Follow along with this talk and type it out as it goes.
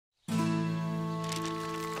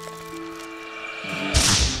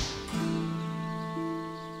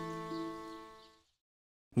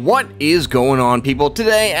What is going on, people?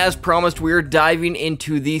 Today, as promised, we are diving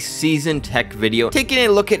into the season tech video, taking a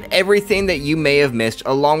look at everything that you may have missed,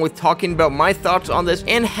 along with talking about my thoughts on this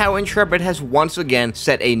and how Intrepid has once again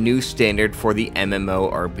set a new standard for the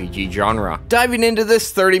MMORPG genre. Diving into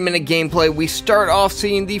this 30-minute gameplay, we start off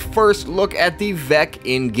seeing the first look at the Verra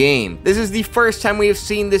in-game. This is the first time we have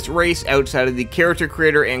seen this race outside of the character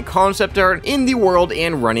creator and concept art in the world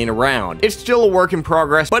and running around. It's still a work in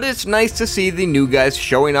progress, but it's nice to see the new guys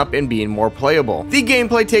showing up and being more playable. The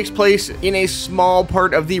gameplay takes place in a small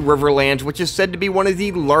part of the Riverlands, which is said to be one of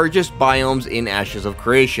the largest biomes in Ashes of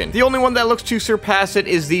Creation. The only one that looks to surpass it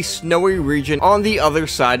is the snowy region on the other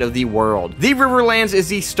side of the world. The Riverlands is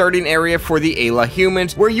the starting area for the Ayla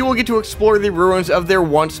humans, where you will get to explore the ruins of their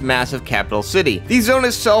once massive capital city. The zone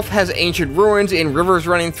itself has ancient ruins and rivers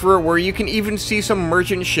running through it, where you can even see some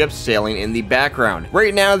merchant ships sailing in the background.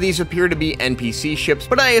 Right now, these appear to be NPC ships,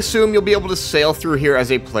 but I assume you'll be able to sail through here as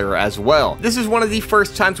a player as well. This is one of the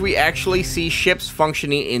first times we actually see ships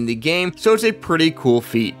functioning in the game, so it's a pretty cool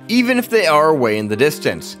feat, even if they are away in the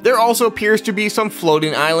distance. There also appears to be some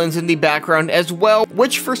floating islands in the background as well,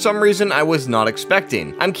 which for some reason I was not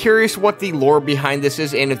expecting. I'm curious what the lore behind this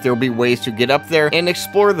is and if there will be ways to get up there and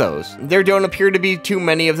explore those. There don't appear to be too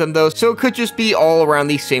many of them though, so it could just be all around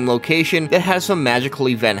the same location that has some magical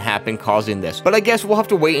event happen causing this, but I guess we'll have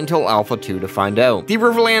to wait until Alpha 2 to find out. The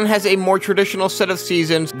Riverland has a more traditional set of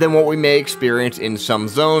seasons than what we may experience in some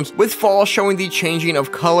zones, with fall showing the changing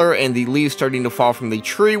of color and the leaves starting to fall from the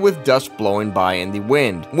tree with dust blowing by in the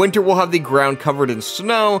wind. Winter will have the ground covered in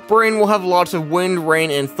snow, spring will have lots of wind,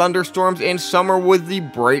 rain, and thunderstorms, and summer with the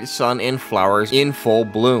bright sun and flowers in full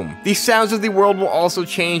bloom. The sounds of the world will also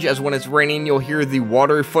change, as when it's raining you'll hear the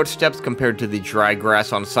watery footsteps compared to the dry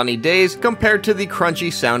grass on sunny days compared to the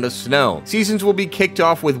crunchy sound of snow. Seasons will be kicked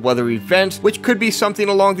off with weather events, which could be something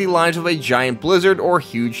along the lines of a giant blizzard or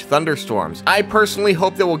huge thunderstorms. I personally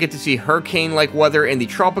hope that we'll get to see hurricane-like weather in the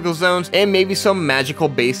tropical zones and maybe some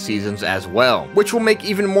magical-based seasons as well, which will make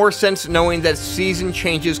even more sense knowing that season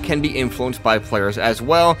changes can be influenced by players as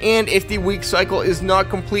well, and if the week cycle is not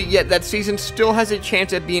complete yet, that season still has a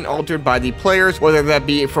chance at being altered by the players, whether that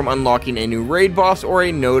be from unlocking a new raid boss or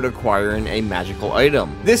a node acquiring a magical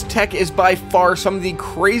item. This tech is by far some of the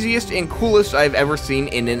craziest and coolest I've ever seen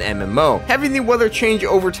in an MMO. Having the weather change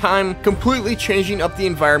over time, completely changing up the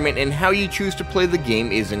environment and how you choose to play the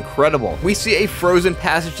game is incredible. We see a frozen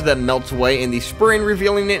passage that melts away in the spring,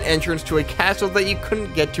 revealing an entrance to a castle that you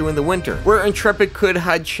couldn't get to in the winter, where Intrepid could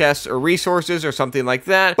hide chests or resources or something like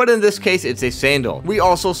that, but in this case it's a sandal. We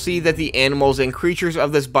also see that the animals and creatures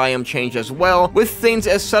of this biome change as well, with things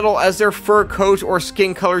as subtle as their fur coat or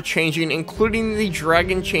skin color changing, including the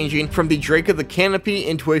dragon changing from the Drake of the Canopy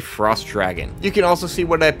into a frost dragon. You can also see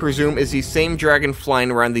what I presume is the same dragon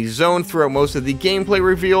flying around the zone throughout most of the gameplay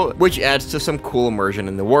reveal, which adds to some cool immersion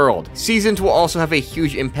in the world. Seasons will also have a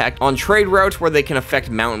huge impact on trade routes, where they can affect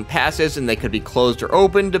mountain passes and they could be closed or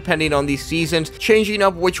open depending on the seasons, changing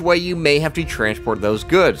up which way you may have to transport those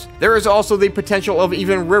goods. There is also the potential of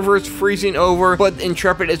even rivers freezing over, but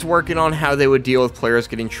Intrepid is working on how they would deal with players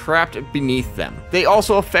getting trapped beneath them. They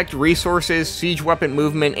also affect resources, siege weapon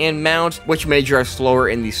movement, and mounts, which may drive slower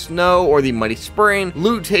in the snow or the muddy spring.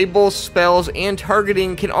 Loot tables, spells, and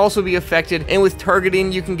targeting can also be affected, and with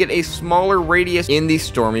targeting you can get a smaller radius in the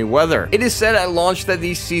stormy weather. It is said at launch that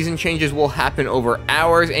these season changes will happen over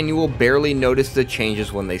hours and you will barely notice the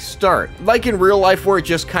changes when they start, like in real life where it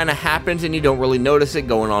just kinda happens and you don't really notice it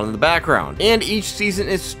going on in the background. And each season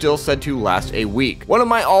is still said to last a week. One of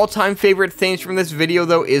my all-time favorite things from this video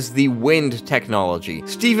though is the wind technology.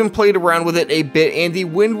 Steven played around with it a bit, and the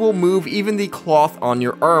wind will move even the cloth on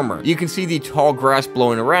your armor. You can see the tall grass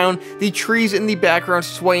blowing around, the trees in the background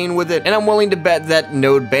swaying with it, and I'm willing to bet that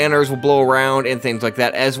node banners will blow around and things like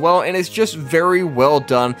that as well, and it's just very well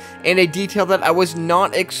done and a detail that I was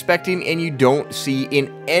not expecting and you don't see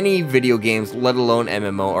in any video games, let alone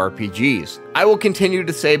MMORPGs. I will continue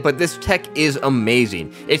to say, but this tech is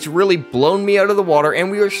amazing. It's really blown me out of the water,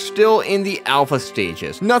 and we are still in the alpha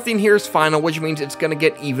stages. Nothing here is final, which means it's gonna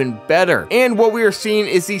get even better. And what we are seeing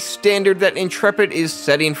is the standard that Intrepid is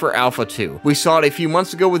setting for Alpha 2. We saw it a few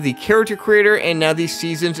months ago with the character creator, and now these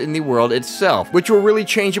seasons in the world itself, which will really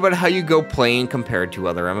change about how you go playing compared to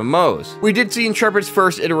other MMOs. We did see Intrepid's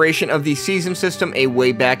first iteration of the season system a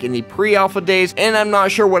way back in the pre-alpha days, and I'm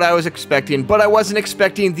not sure what I was expecting, but I wasn't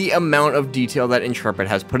expecting the amount of detail that Intrepid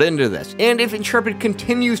has put into this. And if Intrepid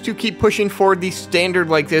continues to keep pushing forward the standard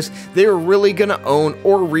like this, they're really gonna own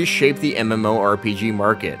or reshape the MMORPG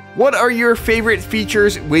market. What are your favorite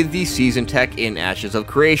features with the season tech in Ashes of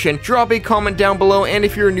Creation? Drop a comment down below, and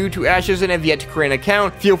if you're new to Ashes and have yet to create an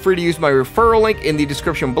account, feel free to use my referral referral link in the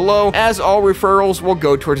description below, as all referrals will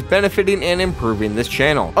go towards benefiting and improving this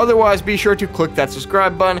channel. Otherwise, be sure to click that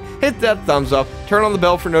subscribe button, hit that thumbs up, turn on the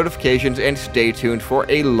bell for notifications, and stay tuned for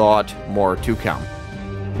a lot more to come.